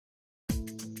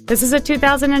This is a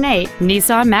 2008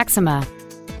 Nissan Maxima.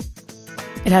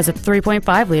 It has a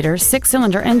 3.5-liter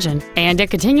six-cylinder engine and a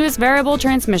continuous variable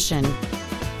transmission.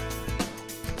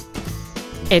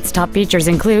 Its top features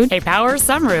include a power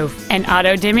sunroof, an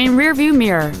auto-dimming rearview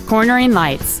mirror, cornering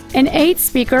lights, an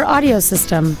 8-speaker audio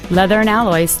system, leather and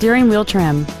alloy steering wheel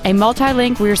trim, a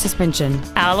multi-link rear suspension,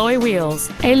 alloy wheels,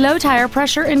 a low tire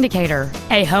pressure indicator,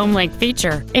 a home link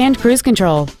feature, and cruise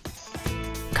control.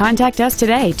 Contact us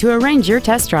today to arrange your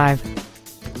test drive.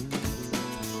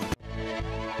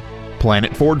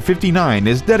 Planet Ford 59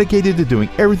 is dedicated to doing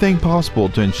everything possible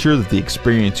to ensure that the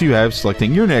experience you have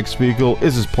selecting your next vehicle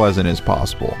is as pleasant as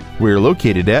possible. We are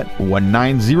located at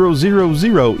 19000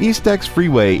 Eastex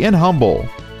Freeway in Humble.